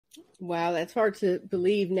Wow, that's hard to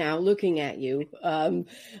believe now looking at you.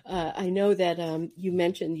 I know that you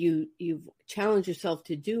mentioned you've challenged yourself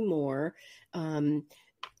to do more. Um,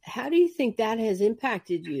 how do you think that has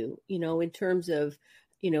impacted you, in terms of,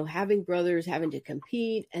 having brothers, having to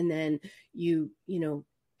compete, and then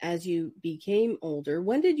as you became older,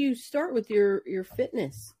 when did you start with your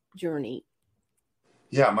fitness journey?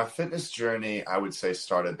 Yeah, my fitness journey, I would say,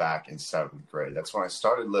 started back in seventh grade. That's when I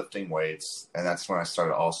started lifting weights, and that's when I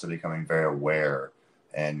started also becoming very aware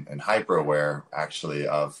and hyper aware, actually,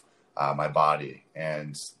 of my body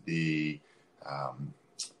and um,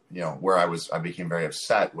 where I became very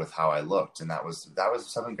upset with how I looked, and that was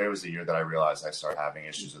seventh grade was the year that I realized I started having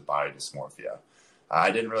issues with body dysmorphia.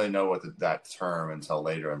 I didn't really know what that term until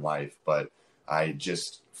later in life, but I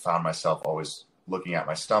just found myself always looking at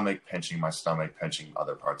my stomach, pinching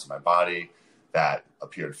other parts of my body that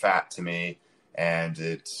appeared fat to me. And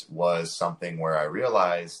it was something where I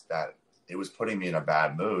realized that it was putting me in a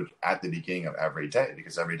bad mood at the beginning of every day,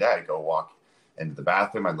 because every day I'd go walk into the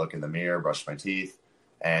bathroom, I'd look in the mirror, brush my teeth,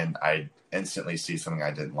 and I'd instantly see something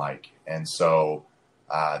I didn't like. And so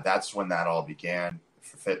that's when that all began.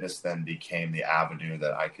 Fitness then became the avenue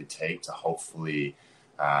that I could take to hopefully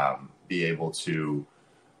be able to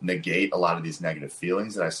negate a lot of these negative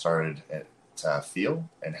feelings that I started to feel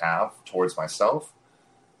and have towards myself.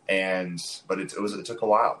 But it took a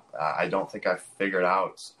while. I don't think I figured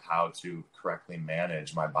out how to correctly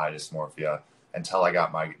manage my body dysmorphia until I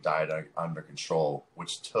got my diet under control,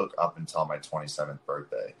 which took up until my 27th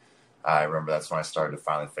birthday. I remember that's when I started to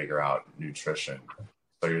finally figure out nutrition.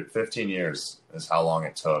 So 15 years is how long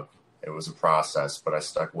it took. It was a process, but I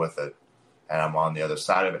stuck with it, and I'm on the other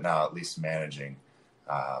side of it now, at least managing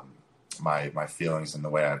my feelings and the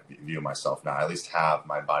way I view myself now. I at least have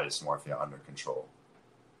my body dysmorphia under control.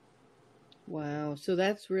 Wow. So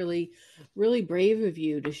that's really, really brave of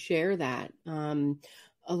you to share that.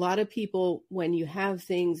 A lot of people, when you have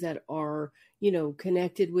things that are,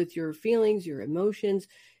 connected with your feelings, your emotions,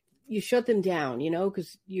 you shut them down,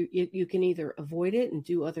 because you can either avoid it and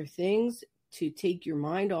do other things to take your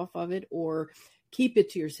mind off of it, or keep it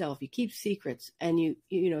to yourself. You keep secrets, and you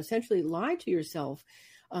essentially lie to yourself.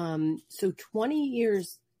 So 20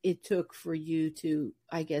 years it took for you to,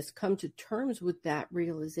 I guess, come to terms with that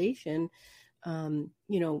realization. I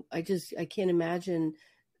can't imagine,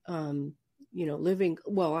 living,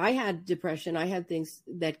 well, I had depression. I had things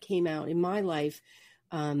that came out in my life.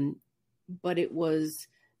 But it was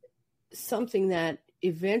something that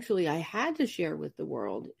eventually I had to share with the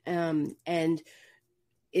world. And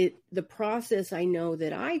the process I know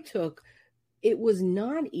that I took, it was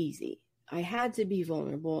not easy. I had to be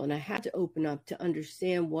vulnerable, and I had to open up to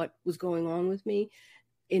understand what was going on with me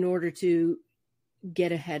in order to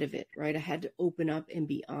get ahead of it, right? I had to open up and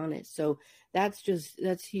be honest. So that's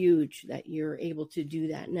huge that you're able to do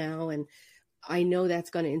that now. And I know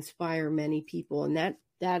that's going to inspire many people. And that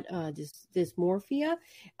dysmorphia,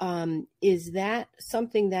 is that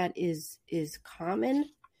something that is common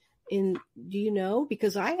do you know?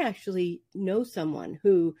 Because I actually know someone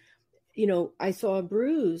who, I saw a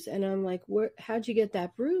bruise, and I'm like, how'd you get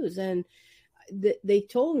that bruise? And they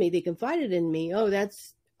told me, they confided in me, oh,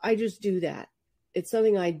 I just do that. It's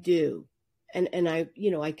something I do. And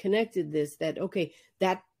I connected this, that, okay,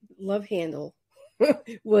 that love handle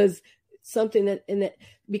was something that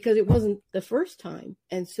because it wasn't the first time.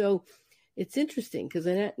 And so it's interesting, because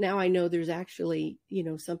now I know there's actually,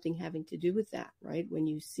 something having to do with that, right? When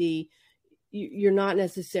you see you're not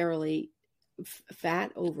necessarily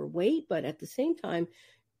fat, overweight, but at the same time,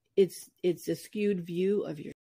 it's a skewed view of your